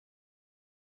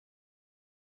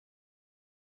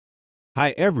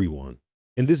Hi everyone.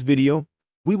 In this video,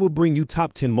 we will bring you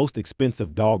top 10 most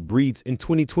expensive dog breeds in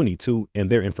 2022 and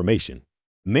their information.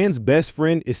 Man's best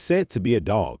friend is said to be a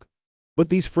dog, but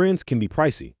these friends can be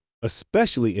pricey,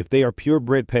 especially if they are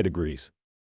purebred pedigrees.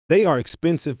 They are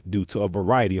expensive due to a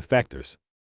variety of factors.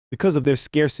 Because of their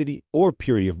scarcity or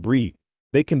purity of breed,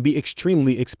 they can be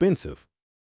extremely expensive.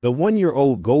 The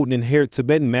 1-year-old golden-haired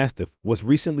Tibetan Mastiff was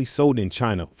recently sold in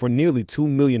China for nearly $2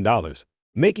 million,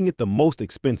 making it the most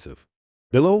expensive.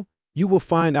 Below, you will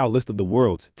find our list of the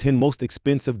world's 10 most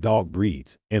expensive dog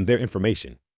breeds and their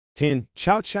information. 10.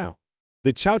 Chow Chow.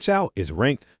 The Chow Chow is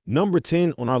ranked number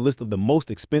 10 on our list of the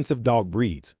most expensive dog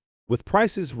breeds, with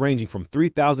prices ranging from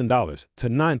 $3,000 to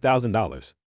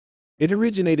 $9,000. It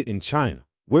originated in China,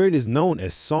 where it is known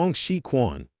as Song Shi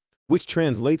Quan, which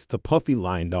translates to puffy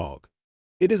lion dog.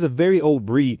 It is a very old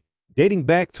breed, dating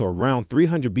back to around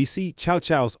 300 BC. Chow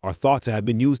Chows are thought to have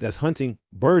been used as hunting,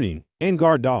 birding, and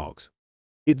guard dogs.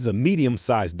 It's a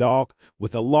medium-sized dog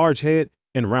with a large head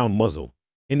and round muzzle,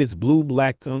 and its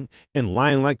blue-black tongue and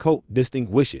lion-like coat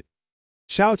distinguish it.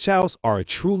 Chow Chows are a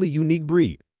truly unique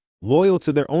breed, loyal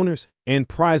to their owners and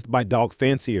prized by dog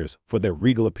fanciers for their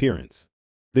regal appearance.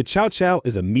 The Chow Chow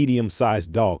is a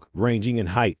medium-sized dog ranging in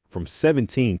height from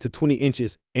 17 to 20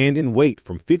 inches and in weight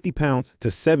from 50 pounds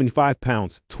to 75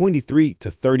 pounds, 23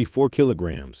 to 34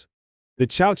 kilograms. The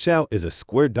Chow Chow is a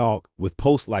square dog with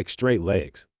post-like straight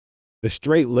legs. The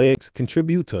straight legs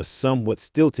contribute to a somewhat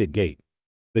stilted gait.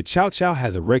 The Chow Chow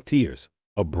has erect ears,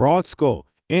 a broad skull,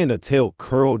 and a tail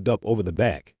curled up over the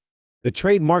back. The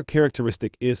trademark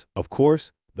characteristic is, of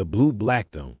course, the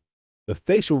blue-black tongue. The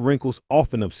facial wrinkles,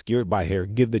 often obscured by hair,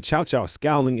 give the Chow Chow a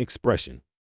scowling expression.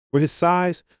 For his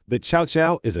size, the Chow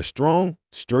Chow is a strong,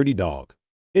 sturdy dog.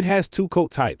 It has two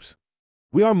coat types.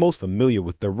 We are most familiar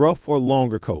with the rough or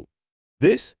longer coat.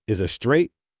 This is a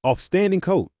straight, off-standing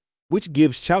coat, which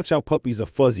gives Chow Chow puppies a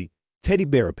fuzzy, teddy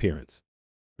bear appearance.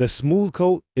 The smooth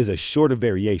coat is a shorter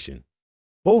variation.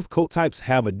 Both coat types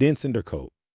have a dense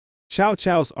undercoat. Chow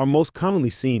Chows are most commonly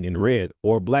seen in red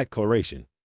or black coloration,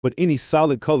 but any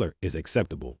solid color is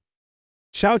acceptable.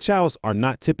 Chow Chows are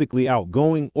not typically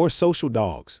outgoing or social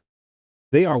dogs.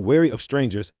 They are wary of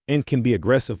strangers and can be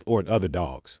aggressive toward other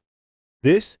dogs.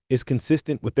 This is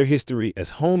consistent with their history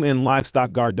as home and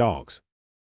livestock guard dogs.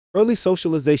 Early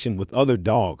socialization with other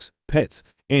dogs, pets,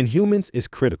 and humans is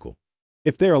critical.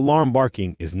 If their alarm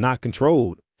barking is not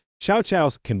controlled, Chow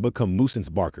Chows can become nuisance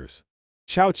barkers.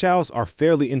 Chow Chows are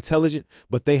fairly intelligent,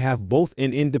 but they have both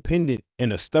an independent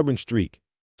and a stubborn streak,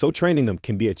 so training them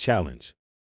can be a challenge.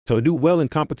 To do well in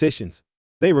competitions,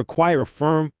 they require a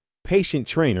firm, patient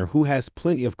trainer who has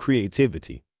plenty of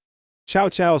creativity. Chow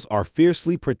Chows are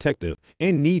fiercely protective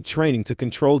and need training to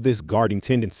control this guarding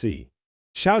tendency.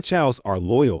 Chow Chows are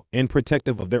loyal and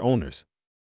protective of their owners.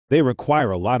 They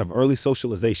require a lot of early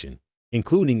socialization,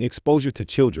 including exposure to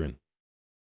children.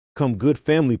 Become good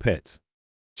family pets.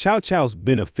 Chow Chows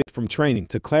benefit from training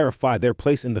to clarify their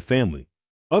place in the family.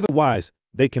 Otherwise,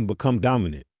 they can become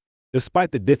dominant.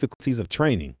 Despite the difficulties of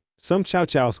training, some Chow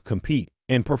Chows compete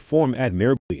and perform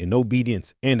admirably in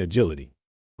obedience and agility.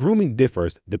 Grooming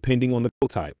differs depending on the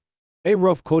coat type. A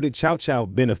rough-coated Chow Chow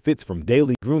benefits from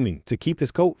daily grooming to keep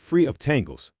his coat free of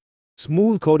tangles.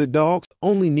 Smooth-coated dogs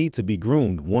only need to be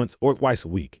groomed once or twice a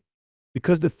week.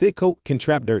 Because the thick coat can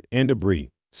trap dirt and debris,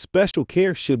 special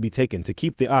care should be taken to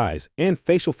keep the eyes and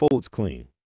facial folds clean.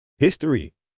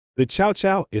 History. The Chow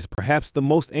Chow is perhaps the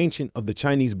most ancient of the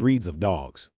Chinese breeds of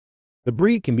dogs. The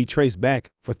breed can be traced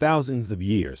back for thousands of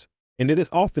years, and it is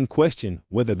often questioned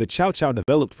whether the Chow Chow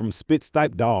developed from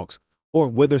Spitz-type dogs or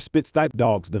whether Spitz-type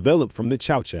dogs developed from the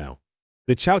Chow Chow.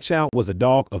 The Chow Chow was a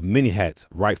dog of many hats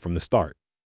right from the start.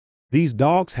 These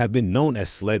dogs have been known as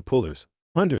sled pullers,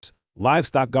 hunters,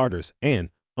 livestock guarders, and,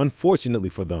 unfortunately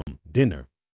for them, dinner.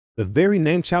 The very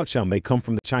name Chow Chow may come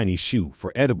from the Chinese shu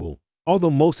for edible, although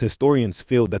most historians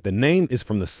feel that the name is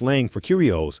from the slang for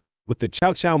curios, with the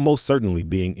Chow Chow most certainly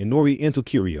being an Oriental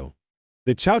curio.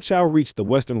 The Chow Chow reached the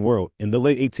Western world in the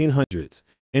late 1800s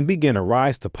and began a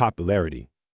rise to popularity,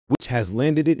 which has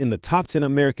landed it in the top 10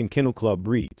 American Kennel Club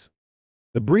breeds.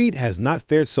 The breed has not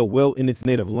fared so well in its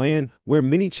native land, where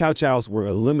many Chow Chows were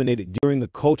eliminated during the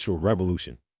Cultural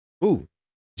Revolution.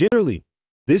 Generally,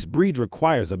 this breed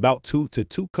requires about 2 to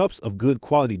 2 cups of good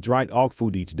quality dry dog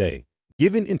food each day,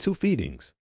 given in 2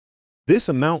 feedings. This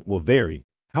amount will vary,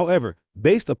 however,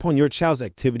 based upon your Chow's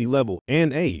activity level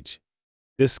and age.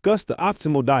 Discuss the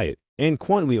optimal diet and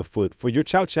quantity of food for your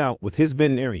Chow Chow with his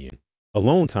veterinarian.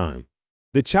 Alone time.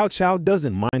 The Chow Chow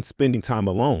doesn't mind spending time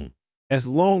alone, as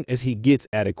long as he gets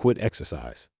adequate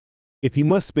exercise. If he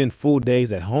must spend full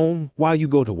days at home while you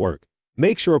go to work,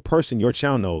 Make sure a person your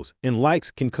chow knows and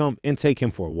likes can come and take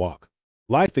him for a walk.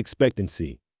 Life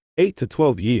expectancy, 8 to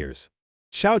 12 years.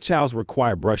 Chow chows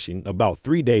require brushing about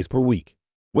 3 days per week,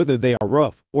 whether they are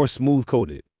rough or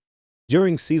smooth-coated.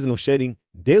 During seasonal shedding,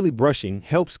 daily brushing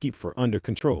helps keep fur under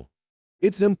control.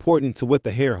 It's important to wet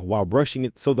the hair while brushing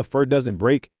it so the fur doesn't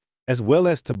break, as well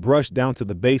as to brush down to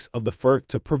the base of the fur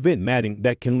to prevent matting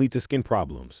that can lead to skin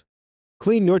problems.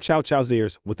 Clean your chow chow's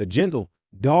ears with a gentle,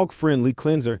 dog-friendly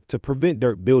cleanser to prevent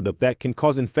dirt buildup that can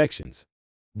cause infections.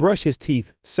 Brush his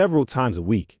teeth several times a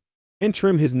week, and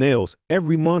trim his nails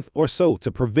every month or so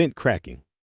to prevent cracking.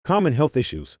 Common health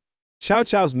issues. Chow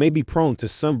chows may be prone to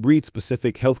some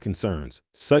breed-specific health concerns,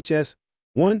 such as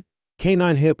 1.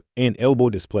 Canine hip and elbow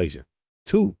dysplasia.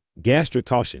 2. Gastric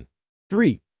torsion.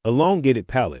 3. Elongated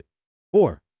palate.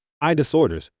 4. Eye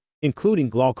disorders, including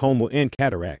glaucoma and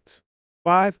cataracts.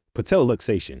 5.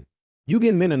 Patelluxation. You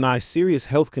can minimize serious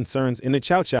health concerns in a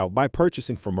chow chow by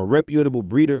purchasing from a reputable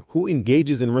breeder who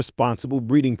engages in responsible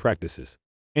breeding practices,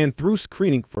 and through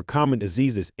screening for common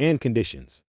diseases and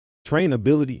conditions.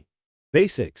 Trainability.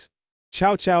 Basics.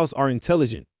 Chow chows are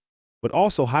intelligent, but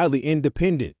also highly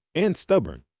independent and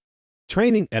stubborn.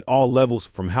 Training at all levels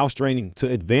from house training to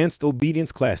advanced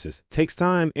obedience classes takes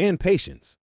time and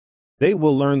patience. They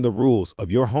will learn the rules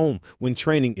of your home when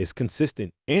training is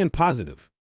consistent and positive.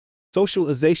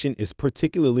 Socialization is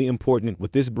particularly important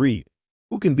with this breed,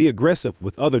 who can be aggressive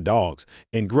with other dogs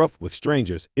and gruff with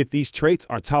strangers if these traits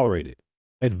are tolerated.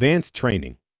 Advanced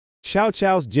training. Chow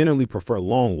chows generally prefer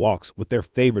long walks with their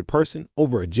favorite person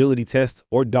over agility tests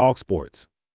or dog sports.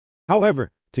 However,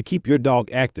 to keep your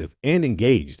dog active and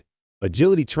engaged,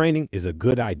 agility training is a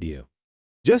good idea.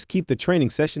 Just keep the training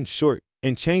sessions short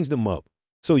and change them up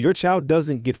so your chow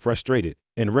doesn't get frustrated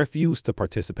and refuse to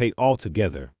participate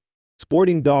altogether.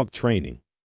 Sporting dog training.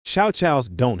 Chow chows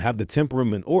don't have the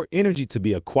temperament or energy to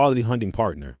be a quality hunting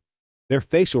partner. Their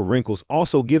facial wrinkles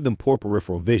also give them poor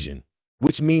peripheral vision,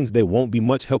 which means they won't be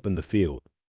much help in the field.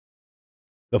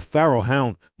 The Pharaoh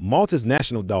Hound, Malta's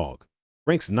national dog,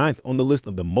 ranks 9th on the list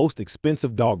of the most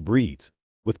expensive dog breeds,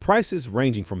 with prices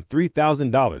ranging from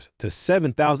 $3,000 to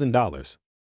 $7,000.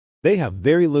 They have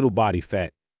very little body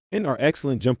fat and are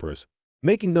excellent jumpers,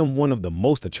 making them one of the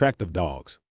most attractive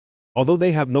dogs. Although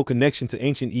they have no connection to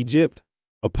ancient Egypt,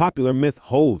 a popular myth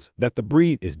holds that the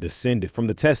breed is descended from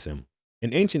the Tessim,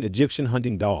 an ancient Egyptian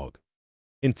hunting dog.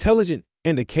 Intelligent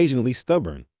and occasionally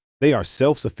stubborn, they are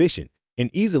self-sufficient and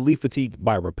easily fatigued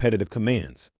by repetitive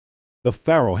commands. The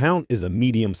Pharaoh Hound is a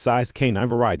medium-sized canine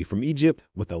variety from Egypt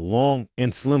with a long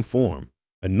and slim form,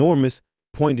 enormous,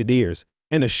 pointed ears,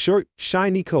 and a short,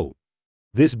 shiny coat.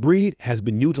 This breed has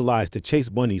been utilized to chase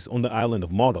bunnies on the island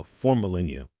of Malta for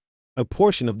millennia. A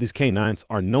portion of these canines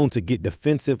are known to get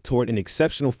defensive toward an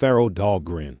exceptional Pharaoh dog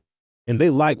grin, and they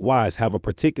likewise have a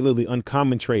particularly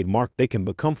uncommon trademark. They can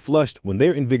become flushed when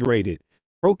they're invigorated,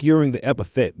 procuring the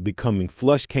epithet becoming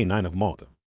flush canine of Malta.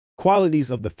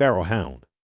 Qualities of the Pharaoh Hound.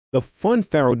 The Fun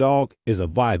Pharaoh dog is a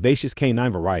vivacious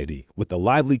canine variety with a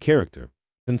lively character,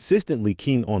 consistently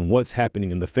keen on what's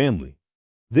happening in the family.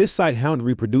 This sight hound,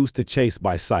 reproduced to chase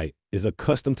by sight, is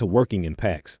accustomed to working in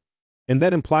packs, and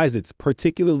that implies it's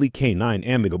particularly canine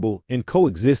amicable and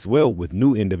coexists well with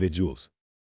new individuals.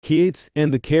 Kids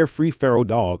and the carefree Pharaoh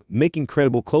dog make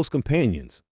incredible close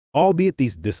companions, albeit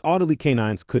these disorderly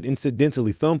canines could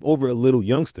incidentally thump over a little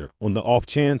youngster on the off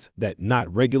chance that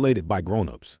not regulated by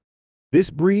grown-ups. This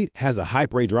breed has a high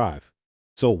prey drive,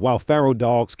 so while Pharaoh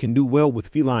dogs can do well with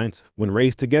felines when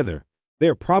raised together,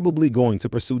 they're probably going to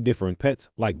pursue different pets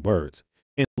like birds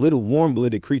and little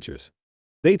warm-blooded creatures.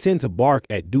 They tend to bark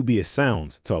at dubious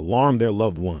sounds to alarm their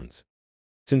loved ones.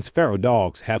 Since Pharaoh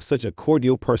dogs have such a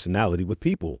cordial personality with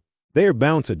people, they are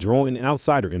bound to draw an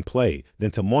outsider in play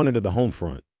than to monitor the home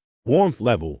front. Warmth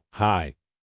level, high.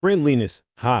 Friendliness,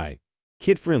 high.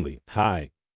 Kid-friendly,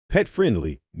 high.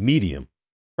 Pet-friendly, medium.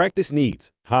 Practice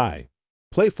needs, high.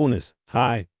 Playfulness,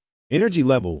 high. Energy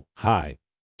level, high.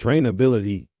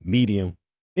 Trainability, medium.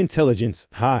 Intelligence,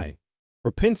 high.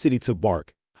 Propensity to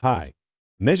bark, high.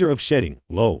 Measure of shedding,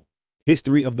 low.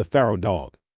 History of the Pharaoh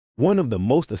dog. One of the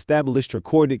most established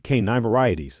recorded canine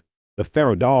varieties, the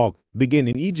Pharaoh dog began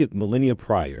in Egypt millennia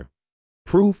prior.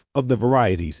 Proof of the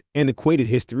variety's antiquated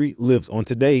history lives on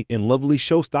today in lovely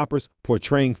showstoppers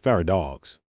portraying Pharaoh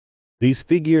dogs. These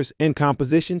figures and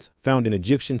compositions found in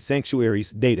Egyptian sanctuaries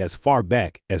date as far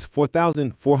back as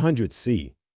 4400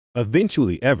 CE.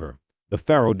 Eventually, the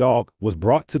Pharaoh dog was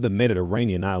brought to the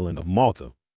Mediterranean island of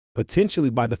Malta,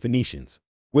 potentially by the Phoenicians,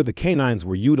 where the canines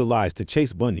were utilized to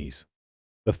chase bunnies.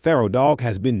 The Pharaoh dog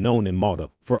has been known in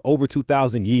Malta for over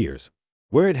 2,000 years,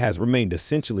 where it has remained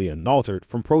essentially unaltered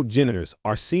from progenitors,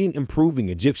 are seen improving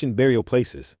Egyptian burial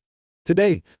places.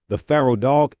 Today, the Pharaoh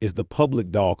dog is the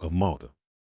public dog of Malta.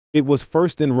 It was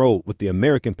first enrolled with the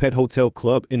American Pet Hotel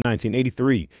Club in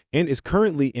 1983 and is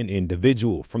currently an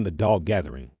individual from the dog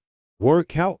gathering. Word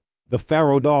count, the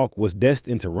Pharaoh dog was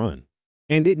destined to run,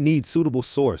 and it needs suitable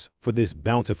source for this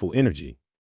bountiful energy.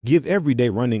 Give everyday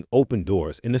running open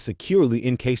doors in a securely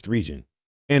encased region.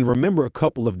 And remember a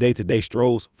couple of day-to-day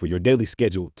strolls for your daily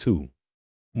schedule too.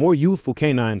 More youthful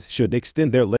canines should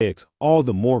extend their legs all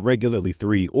the more regularly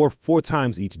 3 or 4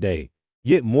 times each day.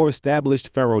 Yet more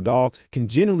established Pharaoh dogs can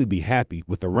generally be happy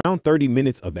with around 30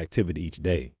 minutes of activity each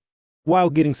day. While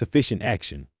getting sufficient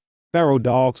action, Pharaoh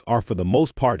dogs are for the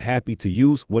most part happy to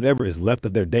use whatever is left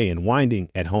of their day in winding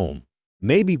at home,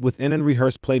 maybe with an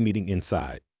unrehearsed play meeting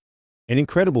inside. An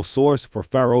incredible source for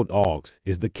Pharaoh dogs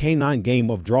is the canine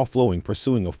game of draw flowing,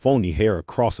 pursuing a phony hare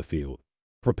across a field.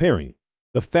 Preparing.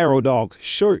 The Pharaoh dog's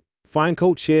short, fine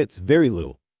coat sheds very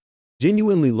little.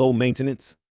 Genuinely low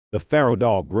maintenance. The Pharaoh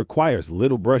dog requires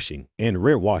little brushing and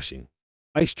rare washing.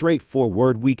 A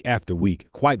straightforward week after week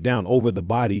wipe down over the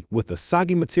body with a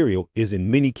soggy material is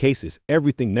in many cases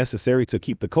everything necessary to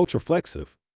keep the coat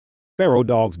reflexive. Pharaoh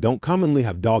dogs don't commonly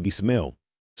have doggy smell,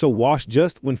 so wash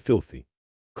just when filthy.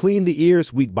 Clean the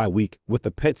ears week by week with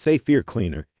a pet safe ear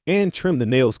cleaner and trim the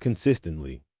nails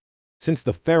consistently. Since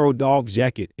the Pharaoh dog's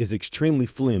jacket is extremely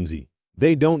flimsy,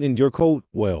 they don't endure cold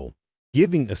well.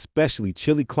 Giving especially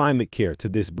chilly climate care to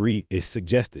this breed is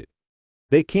suggested.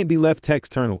 They can't be left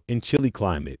external in chilly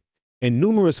climate, and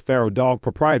numerous Pharaoh dog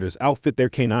proprietors outfit their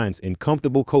canines in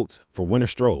comfortable coats for winter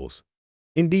strolls.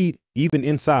 Indeed, even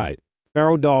inside,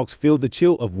 Pharaoh dogs feel the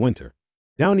chill of winter.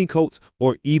 Downy coats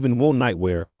or even wool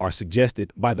nightwear are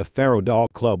suggested by the Pharaoh Dog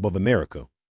Club of America,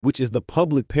 which is the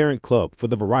public parent club for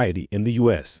the variety in the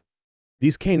U.S.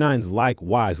 These canines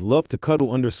likewise love to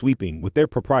cuddle under sweeping with their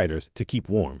proprietors to keep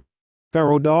warm.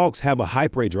 Pharaoh dogs have a high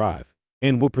prey drive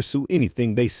and will pursue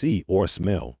anything they see or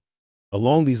smell.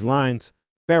 Along these lines,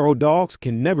 Pharaoh dogs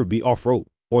can never be off-road,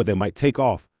 or they might take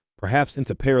off, perhaps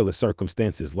into perilous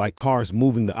circumstances like cars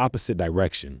moving the opposite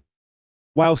direction.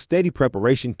 While steady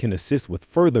preparation can assist with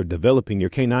further developing your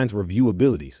canine's review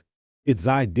abilities, it's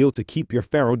ideal to keep your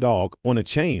Pharaoh dog on a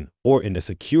chain or in a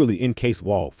securely encased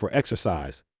wall for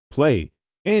exercise, play,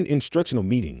 and instructional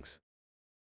meetings.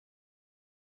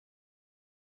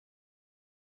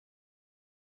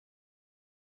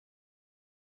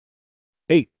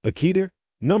 8. Akita.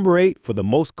 Number 8 for the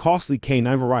most costly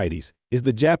canine varieties is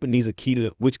the Japanese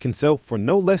Akita, which can sell for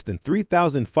no less than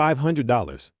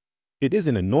 $3,500. It is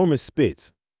an enormous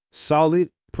Spitz,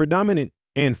 solid, predominant,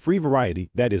 and free variety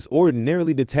that is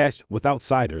ordinarily detached with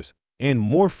outsiders and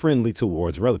more friendly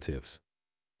towards relatives.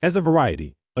 As a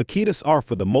variety, Akitas are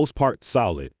for the most part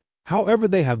solid. However,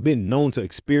 they have been known to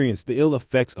experience the ill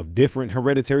effects of different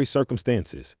hereditary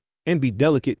circumstances and be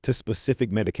delicate to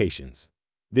specific medications.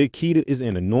 The Akita is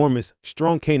an enormous,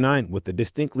 strong canine with a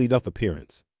distinctly tough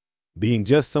appearance. Being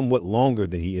just somewhat longer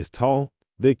than he is tall,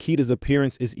 the Akita's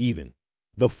appearance is even.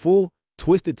 The full,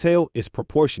 twisted tail is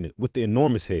proportionate with the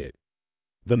enormous head.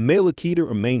 The male Akita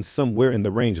remains somewhere in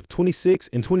the range of 26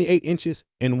 and 28 inches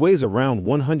and weighs around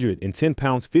 110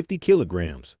 pounds 50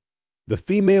 kilograms. The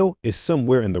female is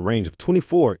somewhere in the range of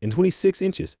 24 and 26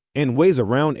 inches and weighs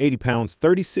around 80 pounds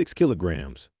 36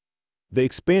 kilograms. The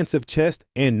expansive chest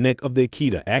and neck of the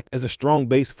Akita act as a strong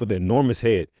base for the enormous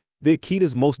head, the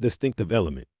Akita's most distinctive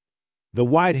element. The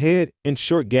wide head and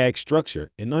short gag structure,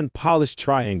 an unpolished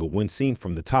triangle when seen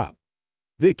from the top.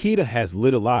 The Akita has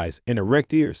little eyes and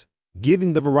erect ears,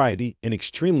 giving the variety an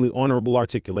extremely honorable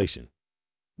articulation.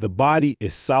 The body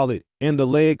is solid and the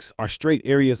legs are straight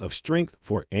areas of strength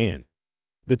for an.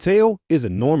 The tail is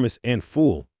enormous and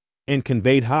full, and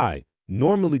conveyed high,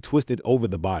 normally twisted over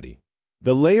the body.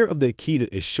 The layer of the Akita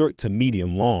is short to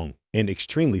medium long and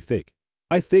extremely thick.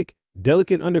 A thick,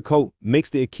 delicate undercoat makes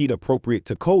the Akita appropriate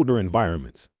to colder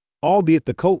environments, albeit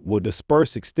the coat will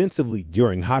disperse extensively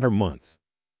during hotter months.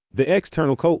 The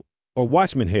external coat, or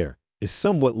watchman hair, is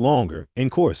somewhat longer and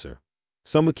coarser.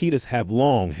 Some Akitas have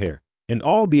long hair, and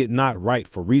albeit not right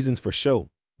for reasons for show,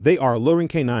 they are alluring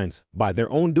canines by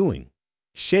their own doing.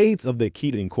 Shades of the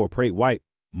Akita incorporate white,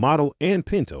 mottled, and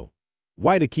pinto.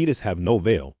 White Akitas have no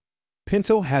veil.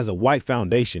 Pinto has a white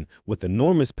foundation with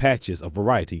enormous patches of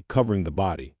variety covering the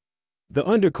body. The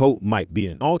undercoat might be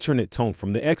an alternate tone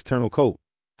from the external coat.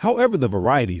 However, the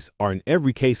varieties are in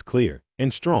every case clear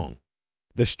and strong.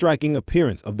 The striking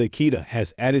appearance of the Akita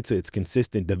has added to its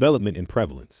consistent development and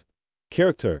prevalence.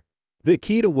 Character. The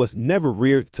Akita was never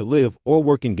reared to live or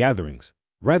work in gatherings,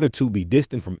 rather to be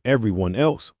distant from everyone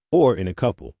else or in a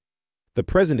couple. The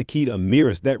present Akita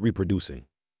mirrors that reproducing.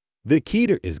 The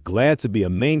Akita is glad to be a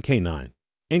main canine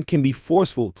and can be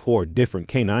forceful toward different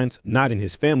canines not in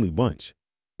his family bunch.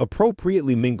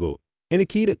 Appropriately mingled, an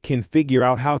Akita can figure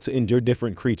out how to endure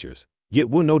different creatures, yet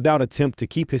will no doubt attempt to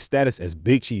keep his status as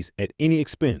Big Cheese at any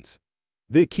expense.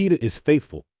 The Akita is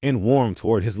faithful and warm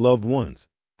toward his loved ones,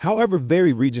 however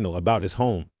very regional about his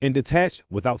home and detached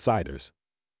with outsiders.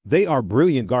 They are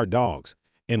brilliant guard dogs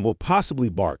and will possibly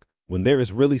bark when there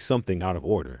is really something out of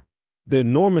order. The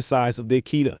enormous size of the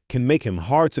Akita can make him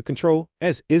hard to control,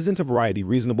 as isn't a variety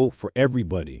reasonable for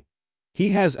everybody. He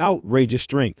has outrageous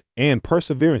strength and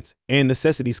perseverance and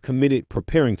necessities committed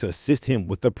preparing to assist him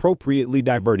with appropriately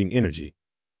diverting energy.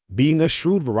 Being a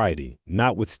shrewd variety,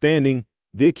 notwithstanding,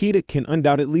 the Akita can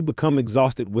undoubtedly become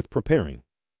exhausted with preparing.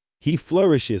 He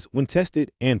flourishes when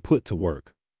tested and put to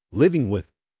work. Living with,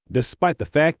 despite the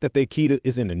fact that the Akita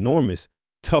is an enormous,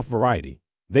 tough variety,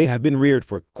 they have been reared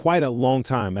for quite a long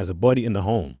time as a buddy in the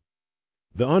home.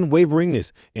 The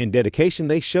unwaveringness and dedication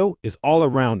they show is all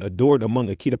around adored among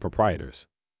Akita proprietors.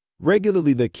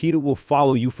 Regularly, the Akita will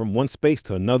follow you from one space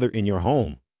to another in your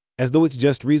home, as though its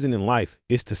just reason in life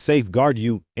is to safeguard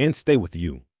you and stay with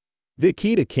you. The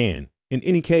Akita can, in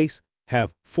any case,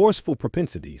 have forceful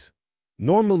propensities.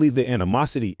 Normally, the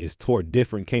animosity is toward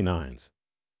different canines.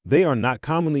 They are not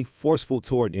commonly forceful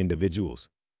toward individuals,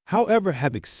 however,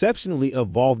 have exceptionally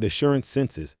evolved assurance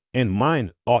senses and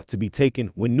mind ought to be taken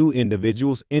when new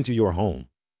individuals enter your home.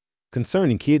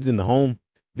 Concerning kids in the home,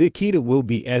 the Akita will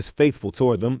be as faithful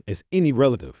toward them as any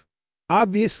relative.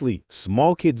 Obviously,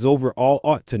 small kids overall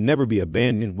ought to never be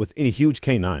abandoned with any huge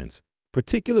canines,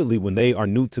 particularly when they are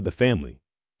new to the family.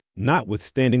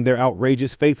 Notwithstanding their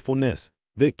outrageous faithfulness,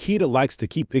 the Akita likes to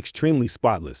keep extremely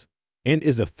spotless and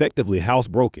is effectively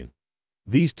housebroken.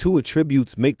 These two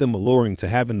attributes make them alluring to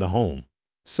have in the home.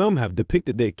 Some have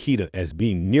depicted the Akita as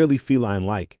being nearly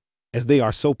feline-like, as they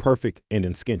are so perfect and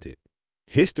unstinted.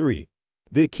 History.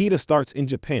 The Akita starts in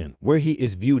Japan, where he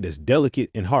is viewed as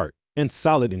delicate in heart and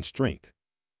solid in strength.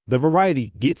 The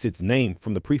variety gets its name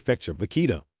from the prefecture of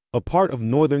Akita, a part of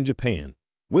northern Japan,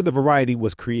 where the variety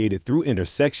was created through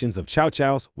intersections of Chow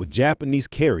Chows with Japanese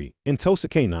Kerry and Tosa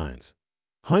canines.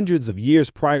 Hundreds of years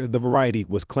prior, the variety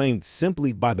was claimed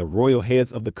simply by the royal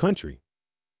heads of the country.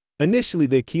 Initially,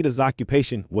 the Akita's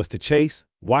occupation was to chase,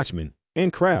 watchman,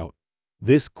 and crowd.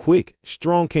 This quick,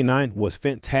 strong canine was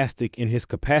fantastic in his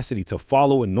capacity to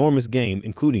follow enormous game,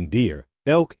 including deer,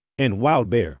 elk, and wild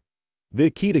bear. The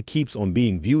Akita keeps on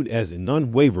being viewed as an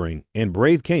unwavering and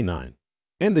brave canine,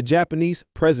 and the Japanese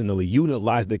presently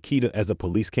utilize the Akita as a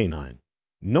police canine.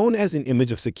 Known as an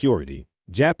image of security,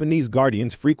 Japanese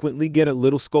guardians frequently get a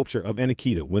little sculpture of an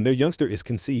Akita when their youngster is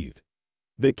conceived.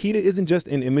 The Akita isn't just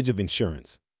an image of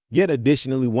insurance, yet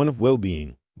additionally one of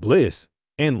well-being, bliss,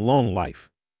 and long life.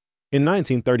 In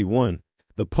 1931,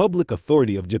 the Public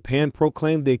Authority of Japan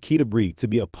proclaimed the Akita breed to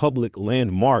be a public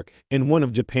landmark and one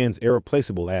of Japan's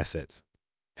irreplaceable assets.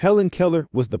 Helen Keller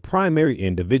was the primary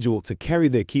individual to carry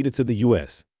the Akita to the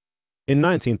U.S. In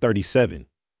 1937,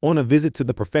 on a visit to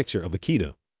the prefecture of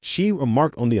Akita, she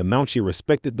remarked on the amount she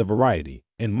respected the variety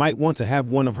and might want to have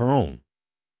one of her own.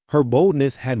 Her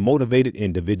boldness had motivated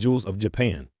individuals of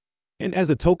Japan, and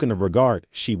as a token of regard,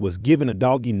 she was given a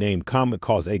doggy named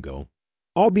Kamikaze Ego.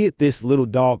 Albeit this little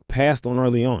dog passed on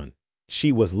early on,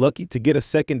 she was lucky to get a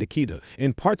second Akita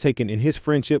and partaken in his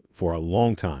friendship for a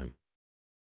long time.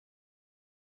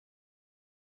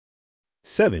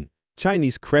 7.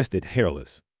 Chinese Crested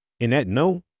Hairless. And at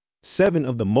No. 7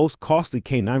 of the most costly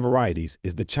canine varieties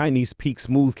is the Chinese Peak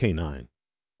Smooth canine.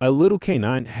 A little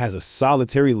canine has a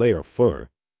solitary layer of fur.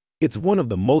 It's one of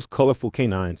the most colorful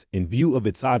canines in view of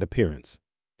its odd appearance.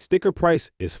 Sticker price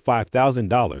is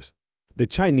 $5,000. The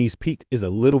Chinese Peaked is a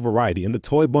little variety in the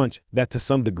toy bunch that to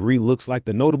some degree looks like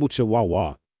the notable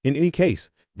Chihuahua. In any case,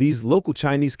 these local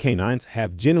Chinese canines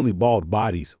have generally bald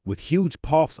bodies with huge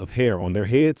puffs of hair on their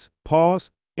heads, paws,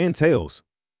 and tails.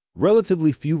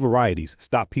 Relatively few varieties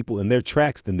stop people in their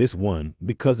tracks than this one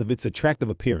because of its attractive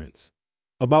appearance.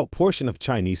 About portion of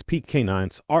Chinese Peaked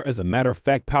canines are, as a matter of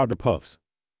fact, powder puffs,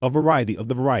 a variety of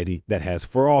the variety that has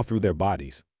fur all through their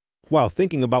bodies. While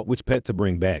thinking about which pet to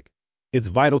bring back, it's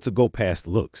vital to go past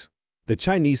looks. The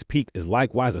Chinese Peaked is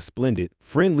likewise a splendid,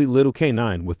 friendly little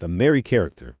canine with a merry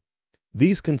character.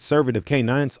 These conservative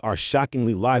canines are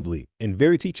shockingly lively and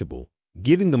very teachable,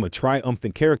 giving them a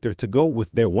triumphant character to go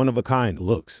with their one-of-a-kind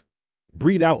looks.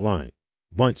 Breed outline: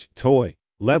 bunch toy,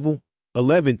 level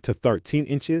 11 to 13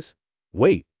 inches,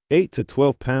 weight 8 to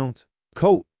 12 pounds,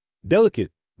 coat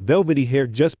delicate, velvety hair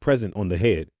just present on the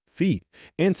head, feet,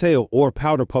 and tail or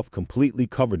powder puff completely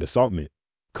covered assortment.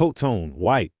 Coat tone: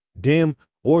 white, dim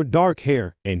or dark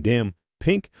hair and dim,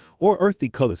 pink or earthy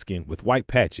color skin with white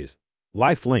patches.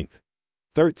 Life length,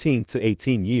 13 to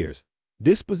 18 years.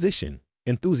 Disposition,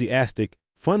 enthusiastic,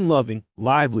 fun-loving,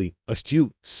 lively,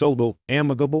 astute, social,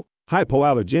 amicable,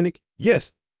 hypoallergenic.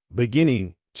 Yes.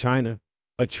 Beginning, China.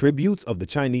 Attributes of the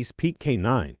Chinese peak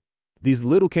canine. These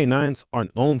little canines are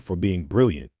known for being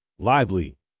brilliant,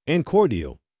 lively, and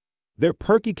cordial. Their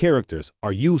perky characters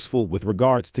are useful with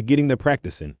regards to getting their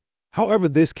practice in. However,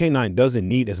 this canine doesn't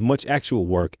need as much actual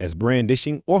work as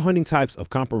brandishing or hunting types of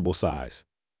comparable size.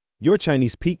 Your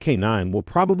Chinese peak canine will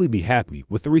probably be happy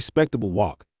with a respectable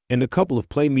walk and a couple of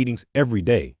play meetings every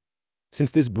day.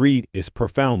 Since this breed is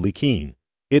profoundly keen,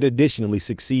 it additionally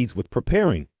succeeds with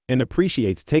preparing and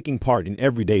appreciates taking part in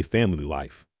everyday family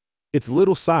life. Its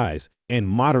little size and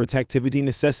moderate activity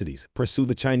necessities pursue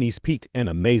the Chinese peaked an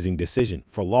amazing decision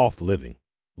for loft living.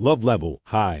 Love level,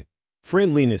 high.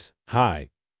 Friendliness, high.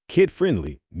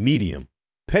 Kid-friendly, medium.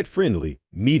 Pet-friendly,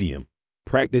 medium.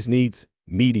 Practice needs,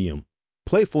 medium.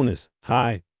 Playfulness,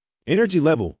 high. Energy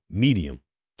level, medium.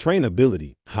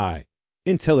 Trainability, high.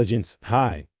 Intelligence,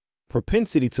 high.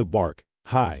 Propensity to bark,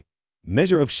 high.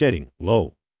 Measure of shedding,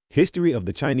 low. History of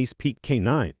the Chinese peaked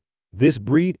canine. This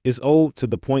breed is old to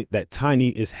the point that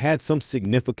Tiny has had some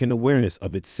significant awareness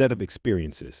of its set of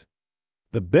experiences.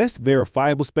 The best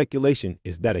verifiable speculation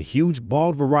is that a huge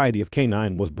bald variety of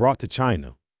canine was brought to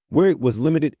China, where it was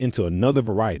limited into another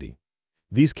variety.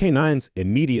 These canines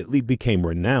immediately became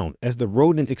renowned as the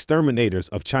rodent exterminators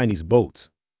of Chinese boats,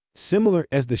 similar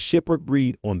as the shipwreck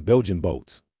breed on Belgian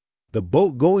boats. The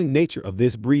boat-going nature of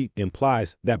this breed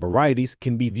implies that varieties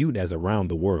can be viewed as around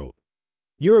the world.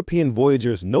 European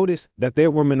voyagers noticed that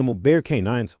there were minimal bear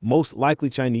canines, most likely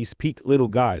Chinese peaked little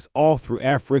guys, all through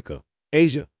Africa,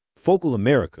 Asia, Focal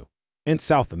America, and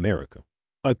South America.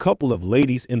 A couple of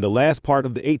ladies in the last part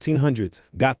of the 1800s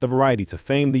got the variety to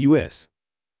fame the U.S.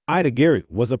 Ida Garrett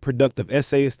was a productive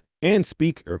essayist and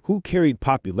speaker who carried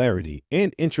popularity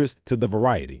and interest to the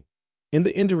variety. In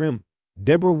the interim,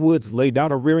 Deborah Woods laid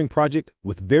out a rearing project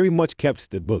with very much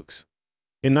kept the books.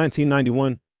 In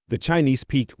 1991, the Chinese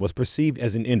peaked was perceived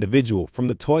as an individual from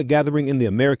the toy gathering in the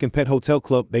American Pet Hotel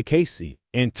Club vacancy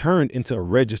and turned into a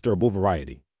registerable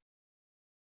variety.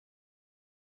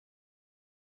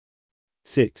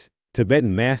 6.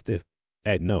 Tibetan Mastiff.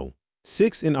 At no.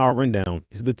 6 in our rundown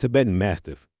is the Tibetan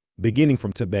Mastiff, beginning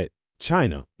from Tibet,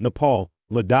 China, Nepal,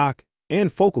 Ladakh,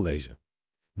 and Focal Asia.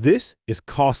 This is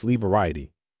costly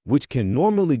variety, which can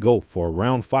normally go for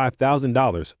around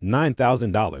 $5,000,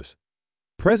 $9,000.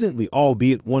 Presently,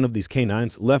 albeit one of these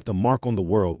canines left a mark on the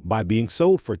world by being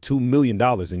sold for $2 million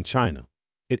in China,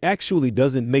 it actually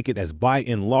doesn't make it as by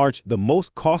and large the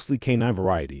most costly canine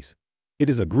varieties. It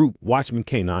is a group watchman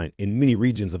canine in many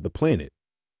regions of the planet,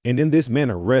 and in this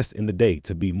manner rests in the day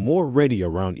to be more ready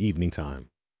around evening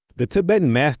time. The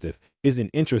Tibetan Mastiff is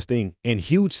an interesting and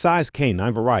huge-sized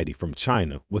canine variety from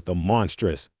China with a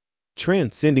monstrous,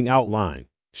 transcending outline,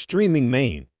 streaming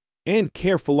mane, and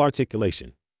careful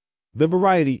articulation. The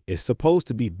variety is supposed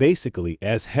to be basically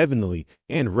as heavenly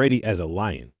and ready as a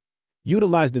lion,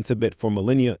 utilized in Tibet for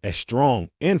millennia as strong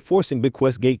and forcing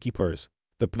bequest gatekeepers,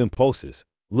 the impulses,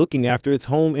 looking after its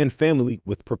home and family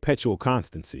with perpetual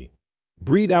constancy.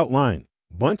 Breed outline,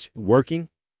 bunch, working,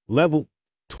 level,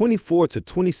 24 to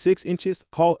 26 inches,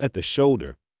 call at the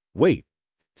shoulder, weight,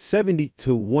 70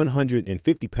 to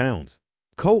 150 pounds.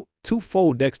 Coat,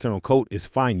 two-fold external coat is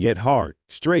fine yet hard,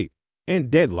 straight,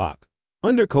 and deadlock.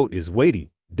 Undercoat is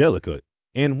weighty, delicate,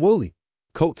 and woolly.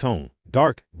 Coat tone,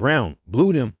 dark, brown,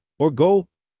 bluedom, or gold.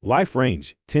 Life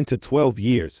range, 10 to 12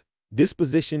 years.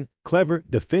 Disposition, clever,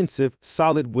 defensive,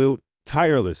 solid-willed,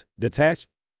 tireless, detached,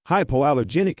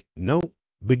 hypoallergenic, no.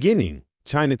 Beginning,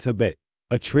 China, Tibet.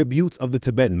 Attributes of the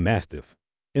Tibetan Mastiff.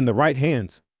 In the right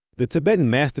hands, the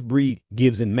Tibetan Mastiff breed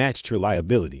gives unmatched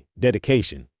reliability,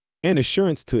 dedication, and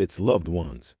assurance to its loved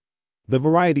ones. The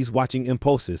variety's watching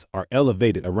impulses are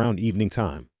elevated around evening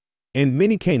time, and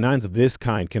many canines of this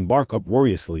kind can bark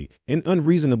uproariously and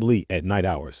unreasonably at night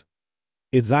hours.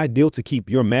 It's ideal to keep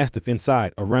your Mastiff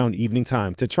inside around evening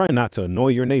time to try not to annoy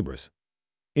your neighbors.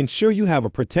 Ensure you have a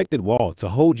protected wall to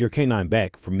hold your canine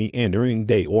back from meandering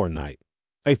day or night.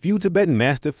 A few Tibetan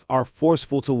Mastiffs are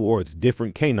forceful towards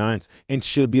different canines and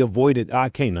should be avoided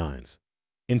odd canines.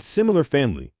 In similar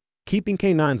family, keeping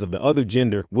canines of the other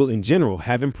gender will in general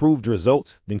have improved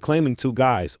results than claiming two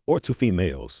guys or two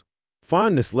females.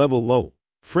 Fondness level low,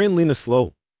 friendliness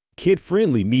low,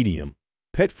 kid-friendly medium,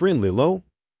 pet-friendly low,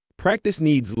 practice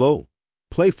needs low,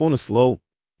 playfulness low,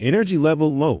 energy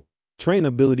level low,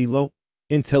 trainability low,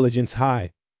 intelligence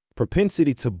high,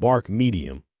 propensity to bark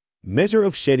medium, measure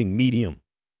of shedding medium.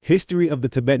 History of the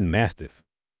Tibetan Mastiff.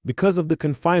 Because of the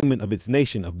confinement of its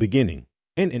nation of beginning,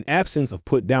 and an absence of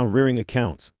put-down rearing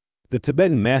accounts. The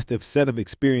Tibetan Mastiff set of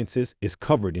experiences is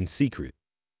covered in secret.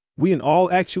 We in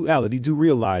all actuality do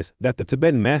realize that the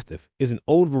Tibetan Mastiff is an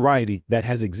old variety that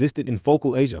has existed in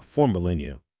focal Asia for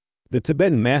millennia. The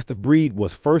Tibetan Mastiff breed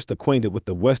was first acquainted with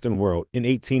the Western world in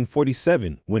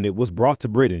 1847 when it was brought to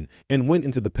Britain and went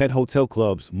into the Pet Hotel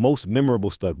Club's most memorable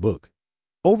stud book.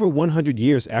 Over 100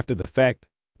 years after the fact,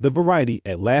 the variety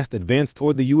at last advanced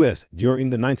toward the U.S. during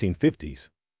the 1950s.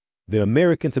 The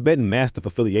American Tibetan Mastiff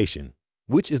Affiliation,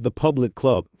 which is the public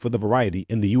club for the variety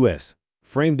in the U.S.,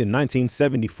 framed in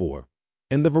 1974,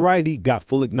 and the variety got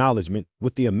full acknowledgement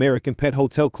with the American Pet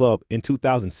Hotel Club in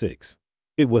 2006.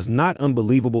 It was not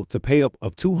unbelievable to pay up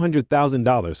of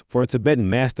 $200,000 for a Tibetan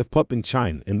Mastiff pup in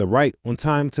China in the right on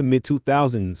time to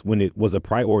mid-2000s when it was a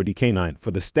priority canine for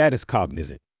the status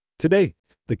cognizant. Today,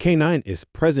 the canine is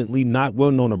presently not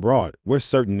well known abroad, where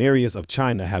certain areas of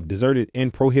China have deserted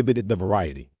and prohibited the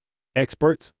variety.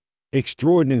 Experts: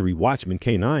 extraordinary watchman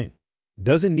canine.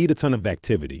 Doesn't need a ton of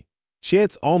activity.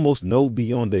 Sheds almost no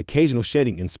beyond the occasional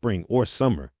shedding in spring or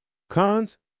summer.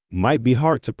 Cons: might be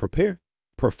hard to prepare.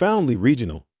 Profoundly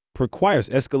regional. Requires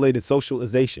escalated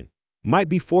socialization. Might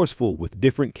be forceful with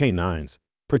different canines,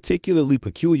 particularly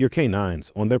peculiar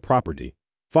canines on their property.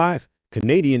 5.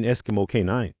 Canadian Eskimo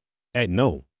canine. At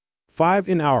no. 5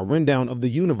 in our rundown of the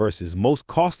universe's most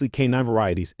costly canine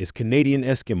varieties is Canadian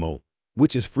Eskimo,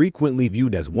 which is frequently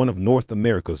viewed as one of North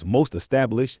America's most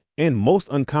established and most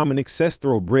uncommon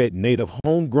ancestral-bred native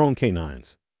homegrown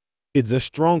canines. It's a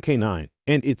strong canine,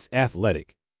 and it's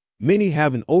athletic. Many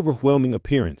have an overwhelming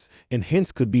appearance and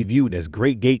hence could be viewed as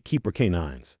great gatekeeper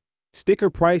canines. Sticker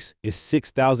price is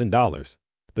 $6,000.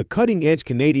 The cutting-edge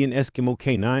Canadian Eskimo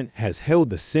canine has held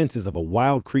the senses of a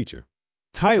wild creature.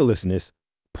 Tirelessness,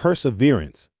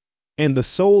 perseverance, and the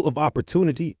soul of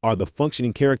opportunity are the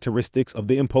functioning characteristics of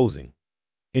the imposing.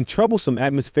 In troublesome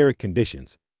atmospheric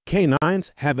conditions,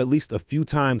 canines have at least a few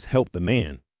times helped the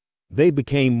man. They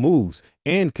became moves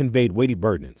and conveyed weighty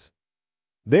burdens.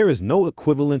 There is no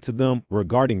equivalent to them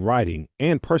regarding riding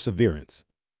and perseverance.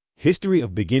 History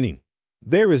of beginning.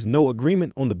 There is no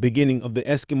agreement on the beginning of the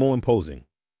Eskimo imposing.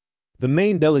 The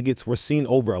main delegates were seen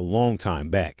over a long time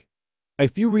back. A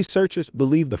few researchers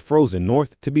believe the frozen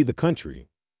north to be the country.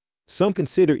 Some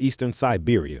consider eastern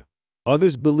Siberia.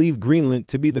 Others believe Greenland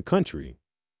to be the country.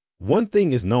 One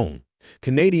thing is known: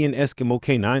 Canadian Eskimo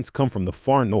canines come from the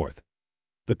far north.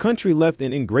 The country left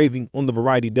an engraving on the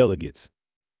variety delegates,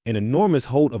 an enormous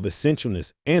hold of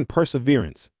essentialness and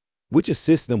perseverance, which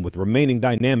assists them with remaining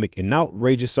dynamic in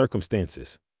outrageous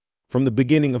circumstances. From the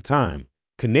beginning of time,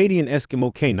 Canadian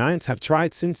Eskimo canines have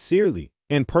tried sincerely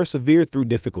and persevered through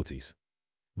difficulties.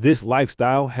 This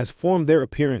lifestyle has formed their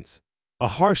appearance, a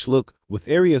harsh look with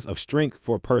areas of strength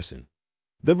for a person.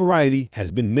 The variety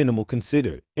has been minimal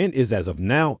considered and is as of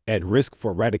now at risk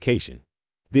for eradication.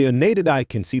 The unaided eye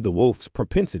can see the wolf's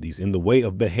propensities in the way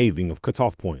of behaving of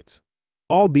cutoff points.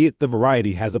 Albeit the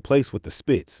variety has a place with the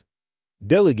Spitz.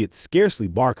 Delegates scarcely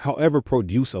bark, however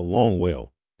produce a long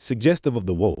wail, suggestive of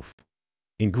the wolf.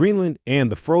 In Greenland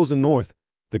and the frozen north,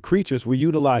 the creatures were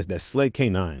utilized as sled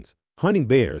canines, hunting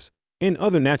bears, and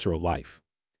other natural life.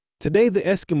 Today the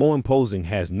Eskimo imposing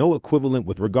has no equivalent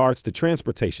with regards to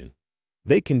transportation.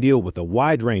 They can deal with a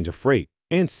wide range of freight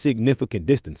and significant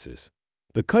distances.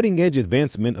 The cutting-edge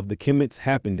advancement of the Kimets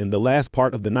happened in the last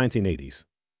part of the 1980s.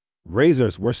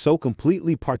 Razors were so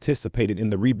completely participated in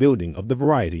the rebuilding of the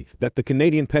variety that the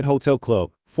Canadian Pet Hotel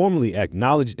Club formally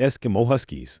acknowledged Eskimo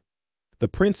Huskies. The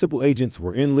principal agents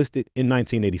were enlisted in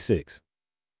 1986.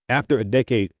 After a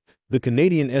decade, the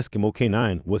Canadian Eskimo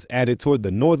canine was added toward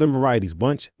the Northern Varieties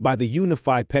bunch by the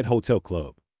Unified Pet Hotel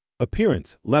Club.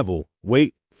 Appearance, level,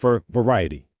 weight, fur,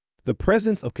 variety. The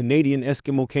presence of Canadian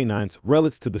Eskimo canines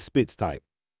relates to the Spitz type.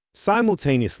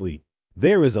 Simultaneously,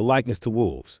 there is a likeness to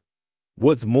wolves.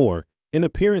 What's more, in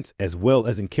appearance as well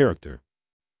as in character.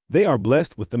 They are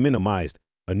blessed with the minimized,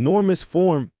 enormous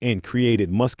form and created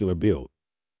muscular build.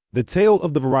 The tail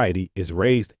of the variety is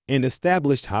raised and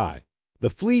established high. The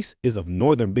fleece is of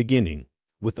northern beginning,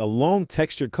 with a long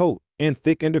textured coat and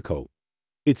thick undercoat.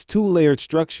 Its two-layered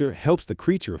structure helps the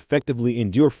creature effectively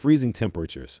endure freezing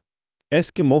temperatures.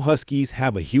 Eskimo Huskies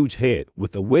have a huge head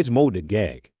with a wedge-molded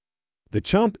gag. The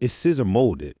chump is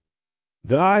scissor-molded.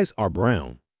 The eyes are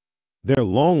brown. Their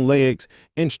long legs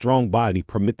and strong body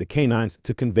permit the canines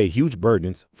to convey huge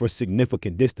burdens for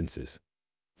significant distances.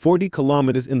 40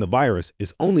 kilometers in the virus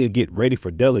is only a get ready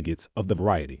for delegates of the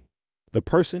variety. The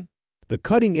person, the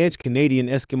cutting-edge Canadian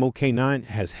Eskimo canine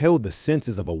has held the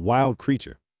senses of a wild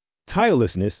creature.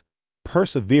 Tirelessness,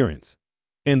 perseverance,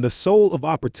 and the soul of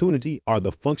opportunity are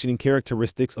the functioning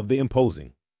characteristics of the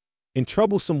imposing. In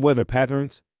troublesome weather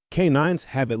patterns, canines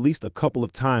have at least a couple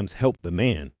of times helped the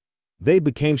man. They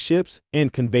became ships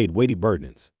and conveyed weighty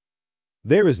burdens.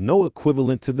 There is no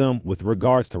equivalent to them with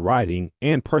regards to riding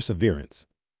and perseverance.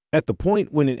 At the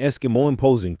point when an Eskimo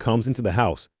imposing comes into the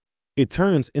house, it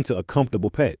turns into a comfortable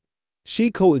pet.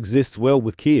 She coexists well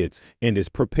with kids and is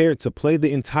prepared to play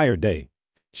the entire day.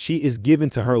 She is given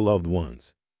to her loved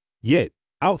ones. Yet,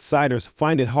 outsiders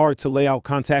find it hard to lay out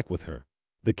contact with her.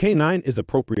 The canine is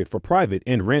appropriate for private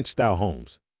and ranch-style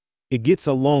homes. It gets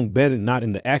along better not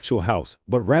in the actual house,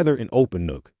 but rather in open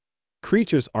nook.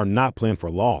 Creatures are not planned for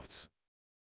lofts.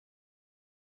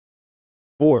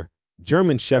 4.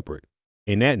 German Shepherd.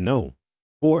 And that no.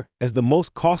 4. As the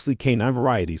most costly canine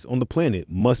varieties on the planet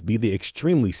must be the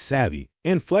extremely savvy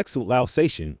and flexible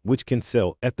Alsatian, which can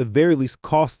sell at the very least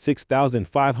cost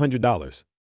 $6,500.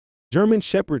 German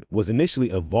Shepherd was initially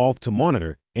evolved to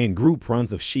monitor and group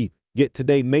runs of sheep, yet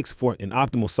today makes for an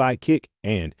optimal sidekick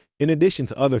and, in addition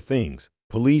to other things,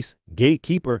 police,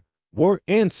 gatekeeper, war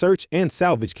and search and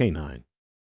salvage canine.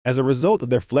 As a result of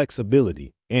their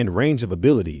flexibility and range of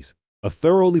abilities, a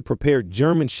thoroughly prepared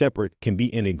German Shepherd can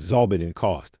be an exorbitant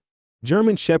cost.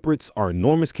 German Shepherds are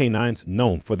enormous canines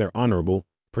known for their honorable,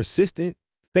 persistent,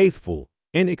 faithful,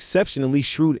 and exceptionally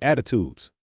shrewd attitudes.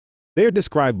 They are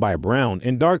described by a brown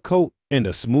and dark coat and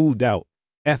a smoothed-out,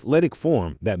 athletic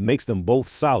form that makes them both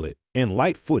solid and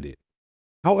light-footed.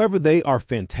 However, they are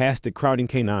fantastic crowding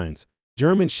canines.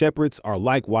 German Shepherds are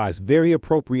likewise very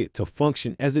appropriate to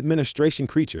function as administration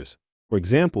creatures. For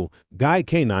example, guide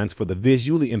canines for the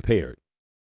visually impaired.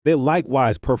 They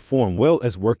likewise perform well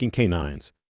as working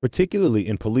canines, particularly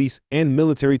in police and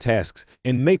military tasks,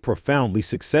 and make profoundly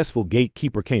successful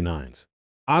gatekeeper canines.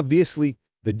 Obviously,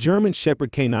 the German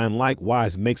Shepherd canine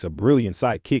likewise makes a brilliant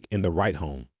sidekick in the right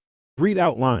home. Breed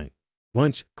outline: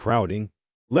 bunch crowding,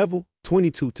 level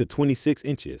 22 to 26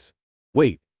 inches,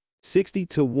 weight 60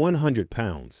 to 100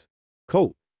 pounds,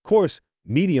 coat coarse,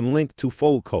 medium length to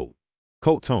full coat,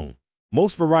 coat tone.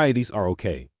 Most varieties are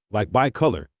okay, like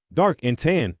bicolor, dark and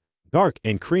tan, dark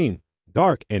and cream,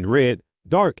 dark and red,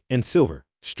 dark and silver,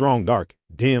 strong dark,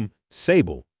 dim,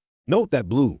 sable. Note that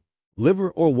blue,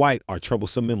 liver, or white are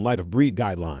troublesome in light of breed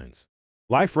guidelines.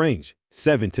 Life range: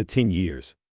 7 to 10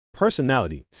 years.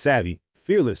 Personality: savvy,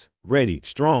 fearless, ready,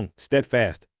 strong,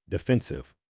 steadfast,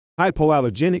 defensive.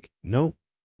 Hypoallergenic? No.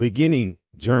 Beginning: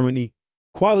 Germany.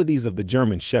 Qualities of the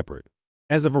German Shepherd.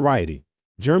 As a variety,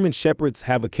 German Shepherds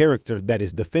have a character that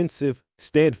is defensive,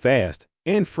 steadfast,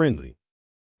 and friendly.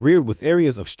 Reared with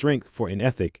areas of strength for an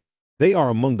ethic, they are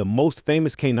among the most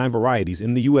famous canine varieties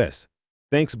in the U.S.,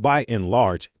 thanks by and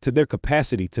large to their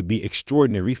capacity to be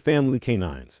extraordinary family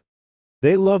canines.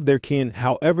 They love their kin,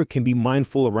 however, can be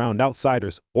mindful around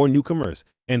outsiders or newcomers,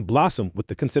 and blossom with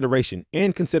the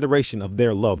consideration of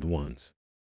their loved ones.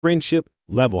 Friendship: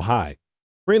 level high.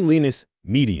 Friendliness: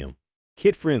 medium.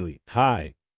 Kid-friendly: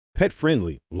 high.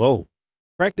 Pet-friendly: low.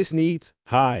 Practice needs: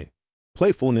 high.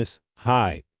 Playfulness: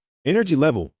 high. Energy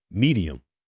level: medium.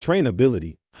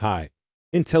 Trainability: high.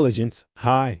 Intelligence: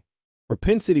 high.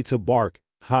 Propensity to bark: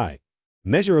 high.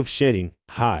 Measure of shedding: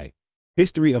 high.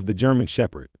 History of the German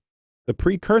Shepherd. The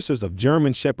precursors of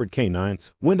German Shepherd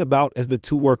canines went about as the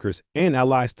two workers and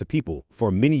allies to people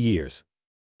for many years.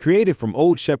 Created from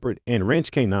old Shepherd and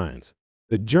ranch canines,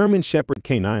 the German Shepherd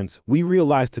canines we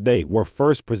realize today were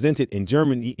first presented in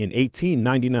Germany in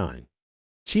 1899.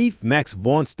 Chief Max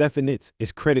von Stephanitz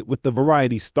is credited with the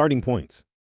variety's starting points.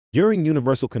 During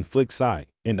universal conflict Psi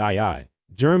and II,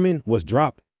 German was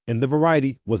dropped and the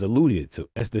variety was alluded to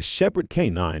as the Shepherd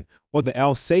canine or the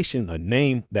Alsatian, a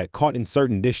name that caught in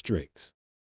certain districts.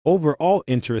 Overall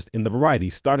interest in the variety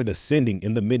started ascending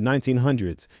in the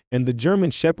mid-1900s, and the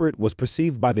German Shepherd was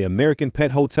perceived by the American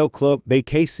Pet Hotel Club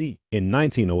 (AKC) in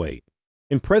 1908.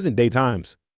 In present-day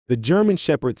times, the German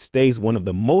Shepherd stays one of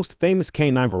the most famous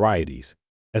canine varieties,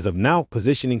 as of now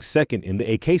positioning second in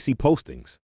the AKC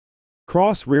postings.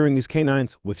 Cross-rearing these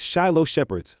canines with Shiloh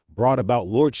Shepherds brought about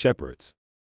Lord Shepherds.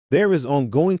 There is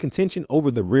ongoing contention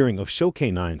over the rearing of show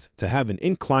canines to have an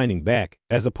inclining back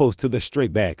as opposed to the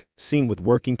straight back seen with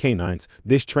working canines.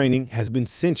 This training has been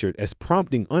censured as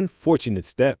prompting unfortunate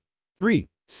step. 3.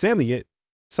 Samoyed.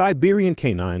 Siberian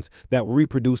canines that were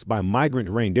reproduced by migrant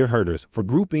reindeer herders for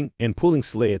grouping and pulling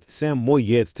sleds.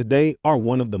 Samoyeds today are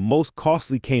one of the most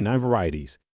costly canine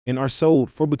varieties and are sold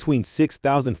for between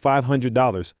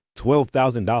 $6,500 to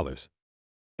 $12,000.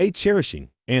 A cherishing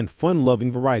and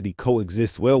fun-loving variety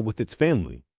coexists well with its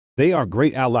family. They are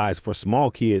great allies for small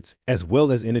kids as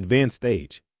well as in advanced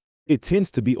stage. It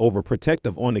tends to be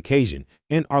overprotective on occasion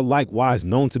and are likewise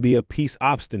known to be a piece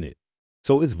obstinate.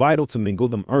 So it's vital to mingle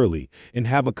them early and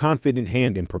have a confident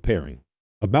hand in preparing.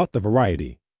 About the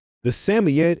variety, the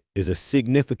Samoyed is a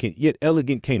significant yet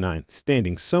elegant canine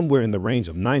standing somewhere in the range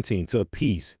of 19 to a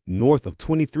piece north of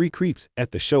 23 creeps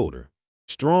at the shoulder.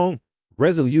 Strong,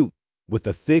 resolute, with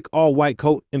a thick all-white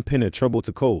coat impenetrable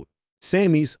to cold.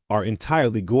 Samis are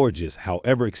entirely gorgeous,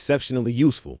 however exceptionally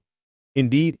useful.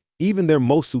 Indeed, even their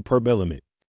most superb element,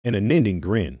 an unending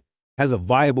grin, has a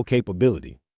viable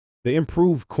capability. The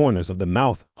improved corners of the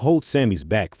mouth hold Samis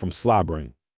back from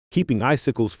slobbering, keeping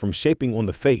icicles from shaping on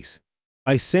the face.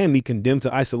 A Sami condemned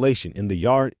to isolation in the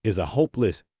yard is a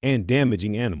hopeless and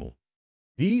damaging animal.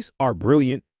 These are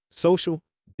brilliant, social,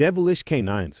 devilish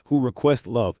canines who request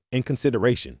love and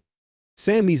consideration.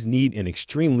 Samis need an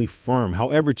extremely firm,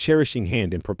 however cherishing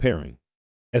hand in preparing.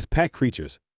 As pack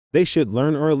creatures, they should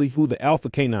learn early who the alpha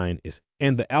canine is,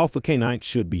 and the alpha canine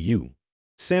should be you.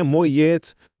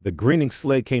 Samoyeds, the grinning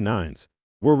sled canines,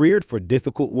 were reared for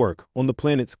difficult work on the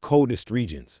planet's coldest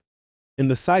regions. In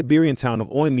the Siberian town of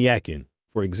Oymyakon,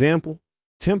 for example,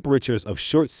 temperatures of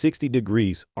short 60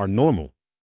 degrees are normal.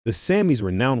 The Sami's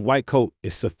renowned white coat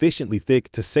is sufficiently thick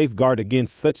to safeguard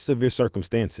against such severe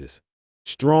circumstances.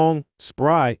 Strong,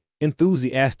 spry,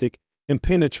 enthusiastic,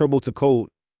 impenetrable to cold,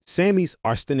 Samis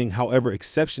are stunning, however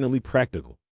exceptionally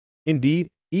practical. Indeed,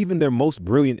 even their most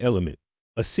brilliant element,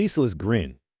 a ceaseless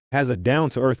grin, has a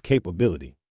down-to-earth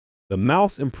capability. The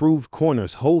mouth's improved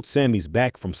corners hold Samis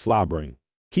back from slobbering,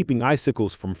 keeping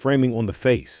icicles from framing on the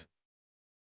face.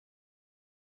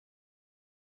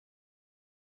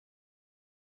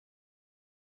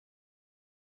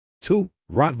 2.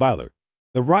 Rottweiler.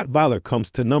 The Rottweiler comes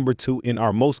to number 2 in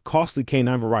our most costly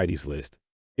canine varieties list.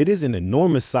 It is an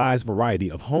enormous size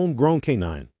variety of homegrown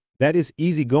canine that is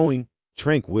easygoing,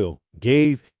 tranquil,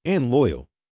 gave, and loyal.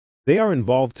 They are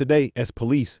involved today as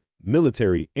police,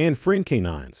 military, and friend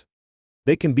canines.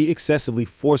 They can be excessively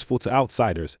forceful to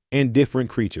outsiders and different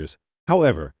creatures,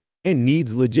 however, and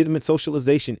needs legitimate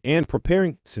socialization and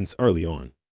preparing since early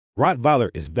on. Rottweiler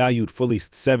is valued for at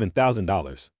least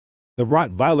 $7,000. The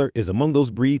Rottweiler is among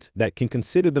those breeds that can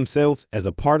consider themselves as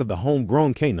a part of the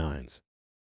homegrown canines.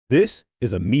 This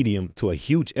is a medium to a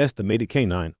huge estimated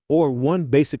canine, or one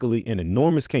basically an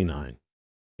enormous canine.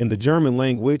 In the German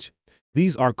language,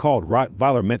 these are called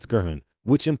Rottweiler Metzgerhund,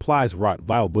 which implies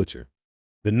Rottweil butcher.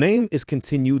 The name is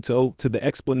continued to owe to the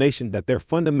explanation that their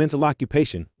fundamental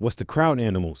occupation was to crowd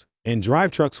animals and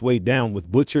drive trucks weighed down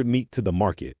with butchered meat to the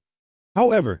market.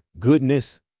 However,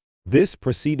 this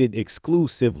proceeded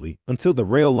exclusively until the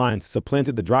rail lines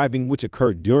supplanted the driving, which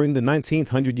occurred during the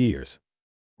 1900 years.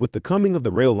 With the coming of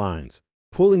the rail lines,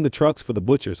 pulling the trucks for the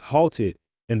butchers halted,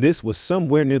 and this was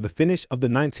somewhere near the finish of the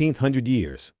 1900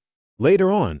 years.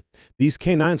 Later on, these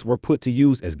canines were put to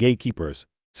use as gatekeepers,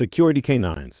 security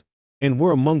canines, and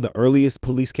were among the earliest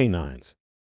police canines.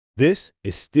 This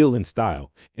is still in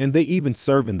style, and they even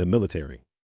serve in the military.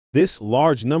 This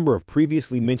large number of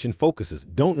previously mentioned focuses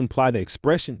don't imply the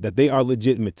expression that they are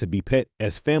legitimate to be pet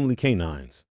as family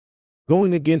canines.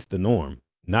 Going against the norm,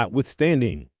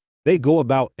 notwithstanding, they go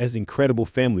about as incredible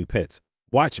family pets,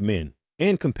 watchmen,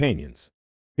 and companions.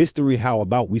 History. How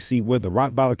about we see where the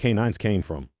Rottweiler canines came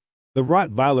from? The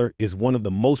Rottweiler is one of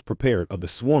the most prepared of the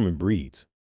swarming breeds.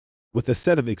 With a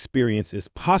set of experiences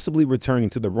possibly returning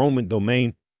to the Roman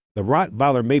domain, the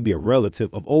Rottweiler may be a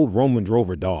relative of old Roman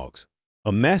drover dogs.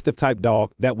 A Mastiff-type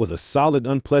dog that was a solid,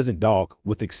 unpleasant dog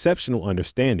with exceptional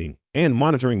understanding and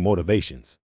monitoring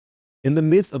motivations. In the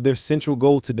midst of their central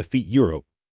goal to defeat Europe,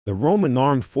 the Roman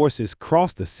armed forces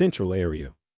crossed the central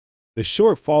area. The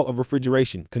shortfall of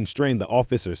refrigeration constrained the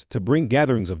officers to bring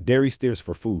gatherings of dairy steers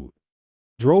for food.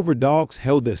 Drover dogs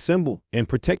held the symbol and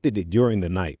protected it during the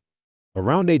night.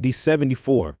 Around AD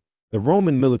 74, the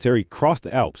Roman military crossed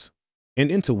the Alps and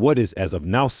into what is as of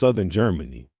now southern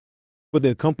Germany. For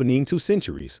the accompanying 2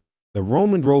 centuries, the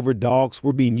Roman drover dogs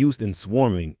were being used in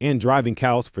swarming and driving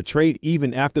cows for trade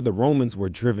even after the Romans were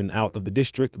driven out of the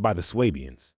district by the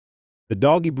Swabians. The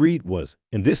doggy breed was,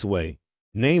 in this way,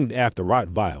 named after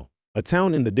Rottweil, a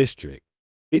town in the district.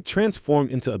 It transformed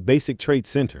into a basic trade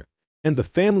center, and the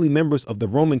family members of the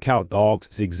Roman cow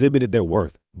dogs exhibited their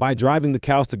worth by driving the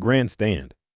cows to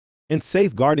grandstand and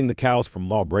safeguarding the cows from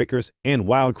lawbreakers and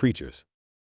wild creatures.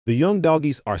 The young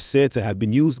doggies are said to have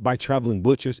been used by traveling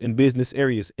butchers in business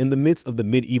areas in the midst of the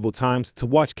medieval times to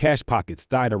watch cash pockets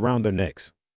tied around their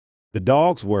necks. The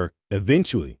dogs were,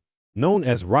 eventually, known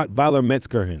as Rottweiler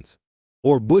Metzgerhunds,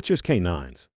 or butcher's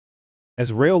canines.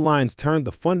 As rail lines turned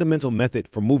the fundamental method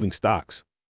for moving stocks,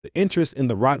 the interest in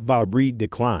the Rottweiler breed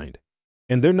declined,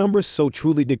 and their numbers so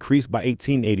truly decreased by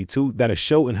 1882 that a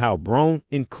show in Heilbronn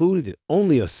included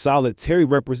only a solitary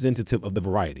representative of the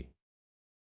variety.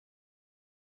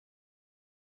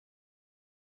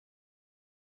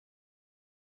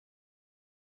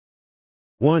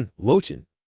 1. Lochin.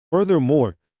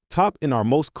 Furthermore, top in our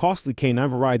most costly canine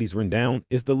varieties rundown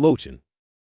is the Lochin.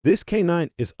 This canine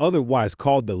is otherwise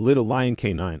called the Little Lion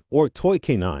Canine or Toy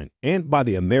Canine and by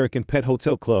the American Pet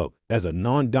Hotel Club as a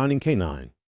non-downing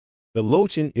canine. The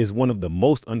Lochin is one of the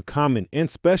most uncommon and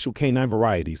special canine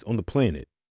varieties on the planet.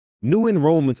 New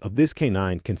enrollments of this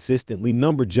canine consistently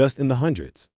number just in the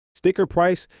hundreds. Sticker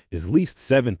price is least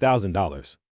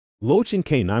 $7,000. Lochin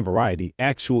canine variety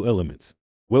actual elements: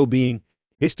 well-being,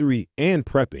 history, and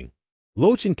prepping.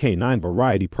 Lochin canine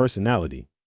variety personality: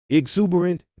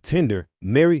 exuberant, tender,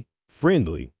 merry,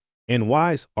 friendly, and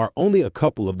wise are only a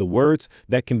couple of the words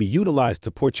that can be utilized to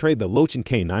portray the Lochin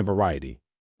canine variety,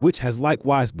 which has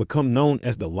likewise become known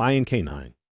as the Lion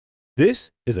canine. This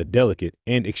is a delicate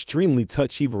and extremely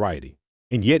touchy variety,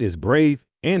 and yet is brave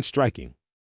and striking.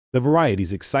 The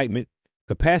variety's excitement,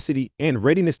 capacity, and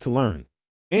readiness to learn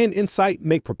and insight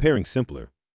make preparing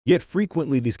simpler, yet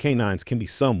frequently these canines can be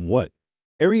somewhat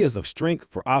areas of strength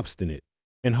for obstinate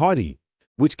and haughty,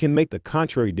 which can make the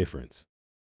contrary difference.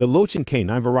 The Lochin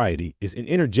canine variety is an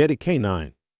energetic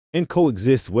canine and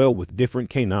coexists well with different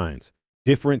canines,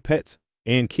 different pets,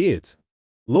 and kids.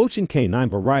 Lochin canine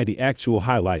variety actual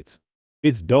highlights: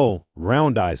 its dull,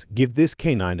 round eyes give this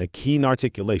canine a keen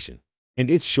articulation,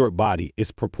 and its short body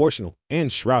is proportional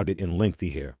and shrouded in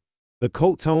lengthy hair. The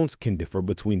coat tones can differ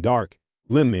between dark,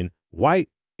 lemon, white,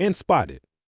 and spotted.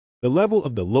 The level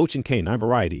of the Lochin canine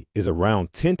variety is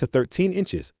around 10 to 13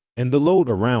 inches and the load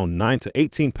around 9 to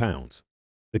 18 pounds.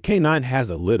 The canine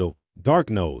has a little, dark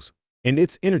nose, and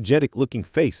its energetic-looking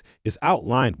face is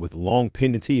outlined with long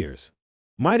pendant ears.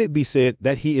 Might it be said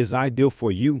that he is ideal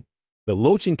for you? The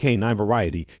Lochin canine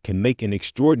variety can make an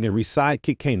extraordinary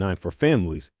sidekick canine for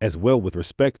families as well with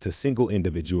respect to single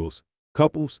individuals,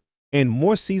 couples, and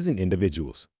more seasoned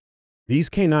individuals. These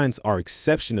canines are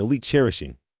exceptionally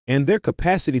cherishing, and their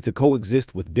capacity to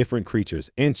coexist with different creatures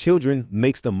and children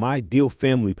makes them ideal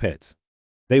family pets.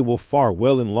 They will fare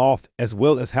well in loft as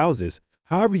well as houses.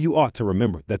 However, you ought to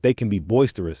remember that they can be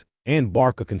boisterous and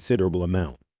bark a considerable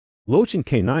amount. Lochin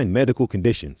canine medical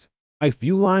conditions. A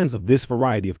few lines of this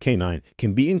variety of canine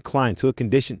can be inclined to a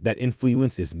condition that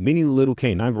influences many little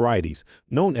canine varieties,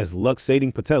 known as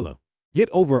luxating patella. Yet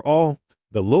overall,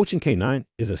 the Lochin canine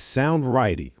is a sound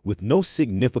variety with no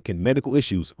significant medical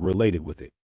issues related with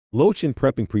it. Lochin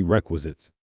prepping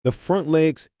prerequisites. The front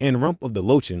legs and rump of the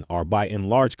Lochin are by and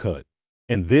large cut,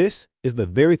 and this is the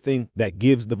very thing that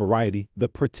gives the variety the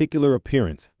particular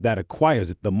appearance that acquires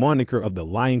it the moniker of the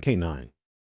Lion canine.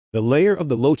 The layer of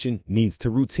the Lochin needs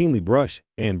to routinely brush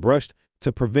and brushed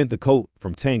to prevent the coat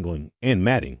from tangling and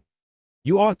matting.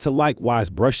 You ought to likewise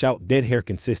brush out dead hair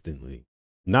consistently.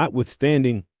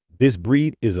 Notwithstanding, this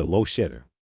breed is a low shedder.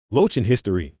 Lochin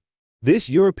history.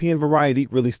 This European variety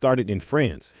really started in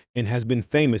France and has been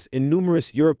famous in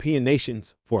numerous European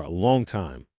nations for a long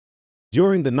time.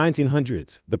 During the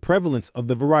 1900s, the prevalence of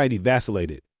the variety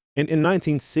vacillated, and in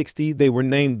 1960 they were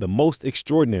named the most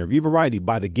extraordinary variety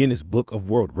by the Guinness Book of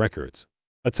World Records,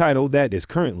 a title that is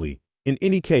currently, in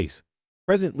any case,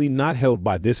 presently not held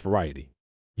by this variety.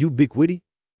 Ubiquity.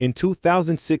 In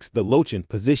 2006, the Lochin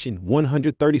positioned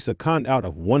 132nd out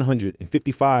of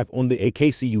 155 on the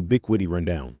AKC Ubiquity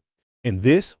rundown, and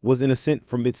this was an ascent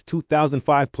from its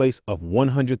 2005 place of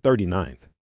 139th.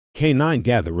 Canine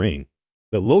gathering.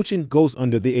 The Lochin goes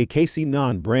under the AKC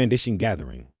non-brandishing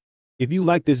gathering. If you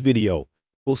like this video,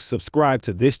 please subscribe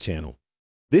to this channel.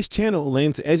 This channel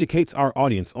aims to educate our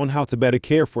audience on how to better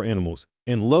care for animals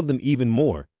and love them even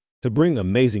more, to bring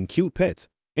amazing cute pets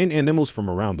and animals from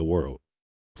around the world.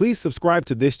 Please subscribe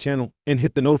to this channel and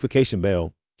hit the notification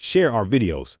bell. Share our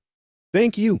videos.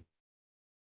 Thank you.